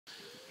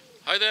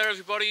Hi there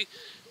everybody,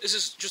 this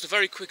is just a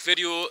very quick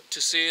video to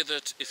say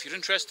that if you're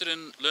interested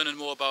in learning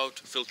more about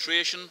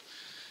filtration,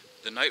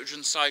 the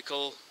nitrogen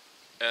cycle,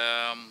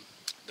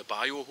 the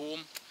biohome,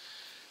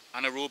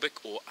 anaerobic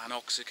or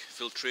anoxic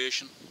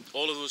filtration,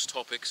 all of those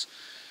topics,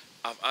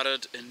 I've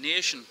added a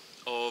nation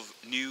of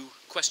new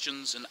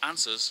questions and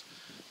answers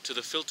to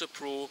the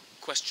FilterPro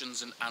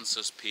questions and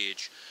answers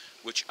page,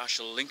 which I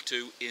shall link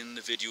to in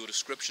the video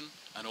description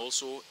and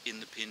also in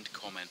the pinned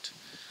comment.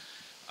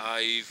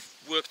 I've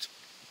worked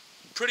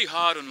pretty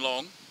hard and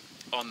long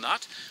on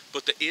that,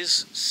 but there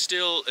is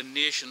still a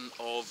nation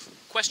of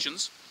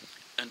questions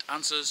and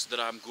answers that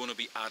I'm going to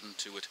be adding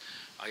to it.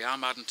 I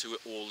am adding to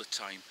it all the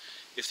time.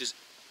 If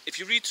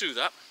you read through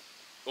that,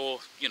 or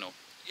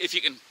if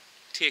you can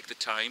take the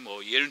time,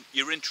 or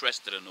you're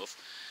interested enough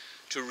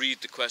to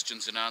read the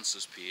questions and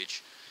answers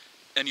page,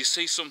 and you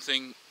see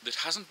something that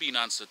hasn't been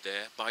answered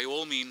there, by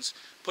all means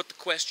put the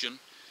question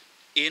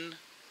in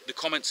the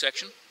comment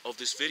section of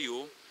this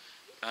video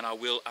and I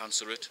will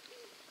answer it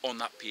on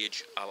that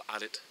page. I'll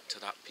add it to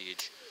that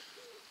page.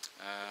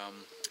 I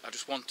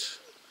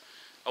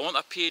want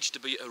that page to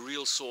be a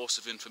real source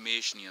of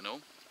information,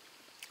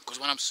 because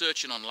when I'm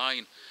searching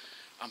online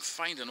I'm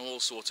finding all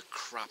sorts of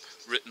crap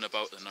written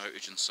about the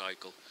nitrogen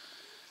cycle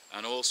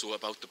and also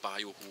about the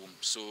biohome.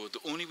 So the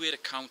only way to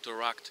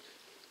counteract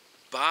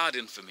bad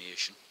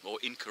information or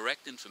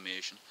incorrect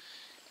information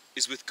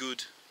is with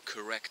good,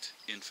 correct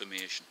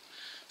information.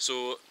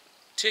 So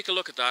take a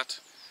look at that.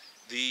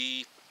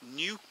 The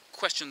new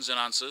questions and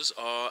answers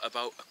are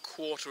about a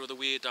quarter of the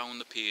way down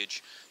the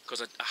page,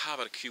 because I have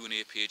had a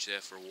Q&A page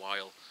there for a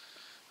while,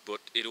 but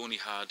it only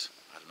had,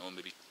 I don't know,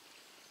 maybe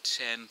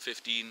 10,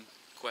 15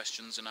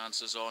 questions and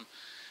answers on.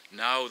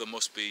 Now there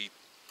must be,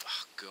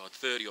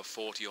 30 or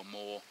 40 or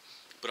more,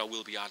 but I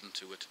will be adding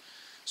to it.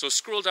 So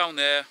scroll down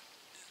there.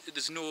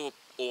 There's no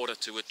order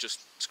to it,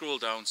 just scroll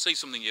down, see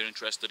something you're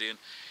interested in.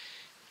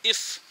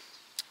 If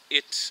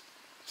it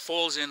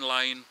falls in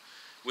line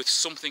with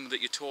something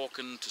that you're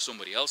talking to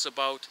somebody else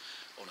about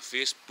on a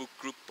Facebook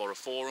group or a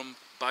forum,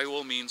 by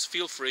all means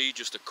feel free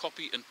just to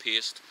copy and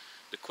paste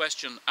the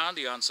question and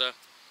the answer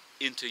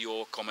into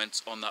your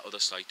comments on that other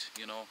site.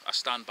 I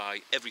stand by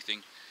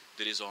everything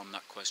that is on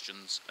that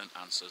questions and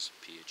answers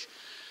page.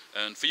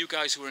 And for you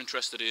guys who are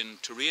interested in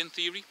terrain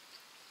theory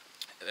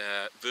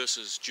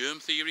versus germ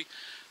theory,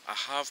 I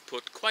have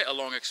put quite a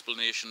long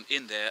explanation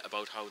in there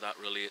about how that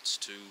relates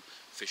to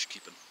fish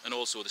keeping and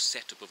also the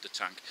setup of the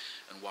tank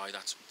and why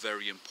that's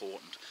very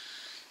important.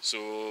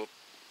 So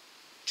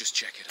just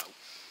check it out,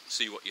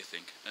 see what you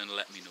think and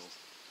let me know.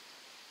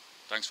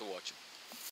 Thanks for watching.